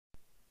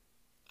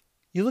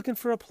You looking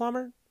for a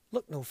plumber?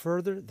 Look no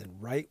further than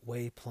Right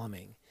Way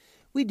Plumbing.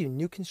 We do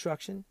new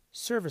construction,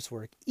 service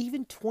work,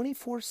 even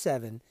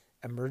 24/7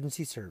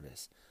 emergency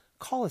service.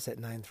 Call us at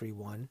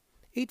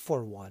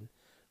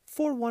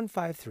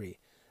 931-841-4153.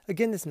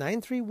 Again, that's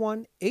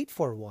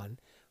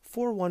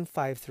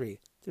 931-841-4153.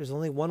 There's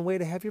only one way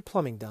to have your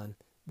plumbing done.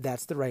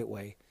 That's the right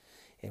way.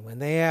 And when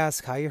they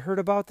ask how you heard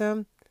about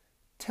them,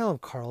 tell them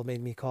Carl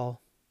made me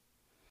call.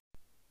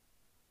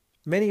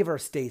 Many of our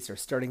states are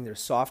starting their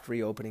soft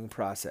reopening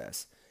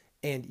process,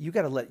 and you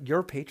got to let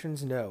your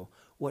patrons know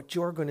what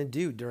you're going to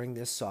do during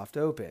this soft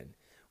open.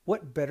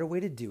 What better way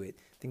to do it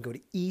than go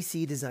to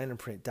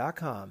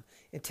ecdesignandprint.com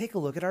and take a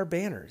look at our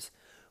banners.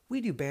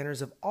 We do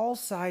banners of all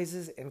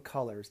sizes and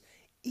colors,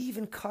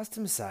 even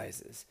custom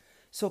sizes.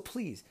 So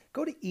please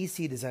go to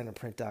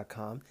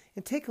ecdesignandprint.com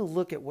and take a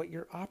look at what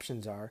your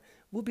options are.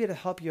 We'll be able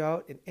to help you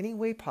out in any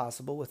way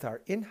possible with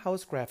our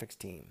in-house graphics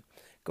team.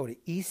 Go to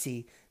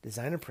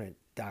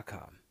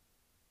ecdesignandprint.com.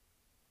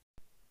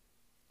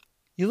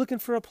 You looking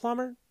for a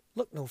plumber?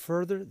 Look no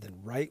further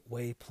than Right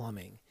Way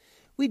Plumbing.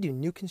 We do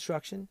new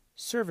construction,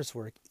 service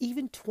work,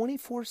 even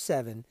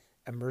 24/7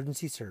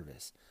 emergency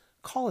service.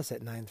 Call us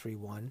at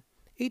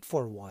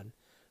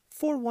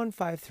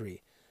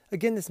 931-841-4153.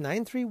 Again, that's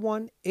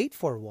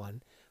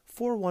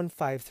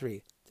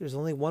 931-841-4153. There's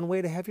only one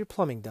way to have your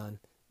plumbing done.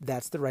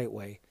 That's the right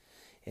way.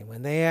 And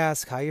when they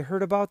ask how you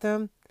heard about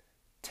them,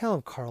 tell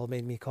them Carl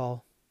made me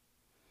call.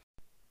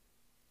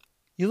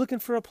 You looking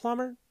for a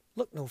plumber?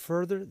 Look no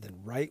further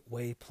than Right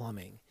Way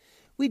Plumbing.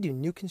 We do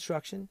new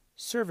construction,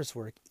 service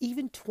work,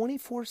 even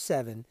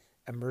 24/7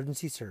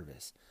 emergency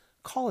service.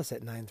 Call us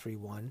at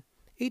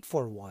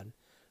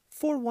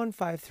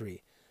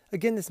 931-841-4153.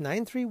 Again, that's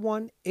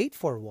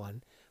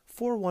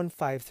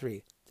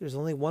 931-841-4153. There's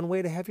only one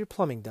way to have your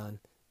plumbing done.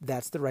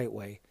 That's the right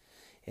way.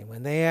 And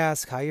when they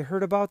ask how you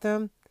heard about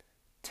them,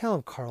 tell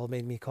them Carl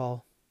made me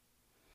call.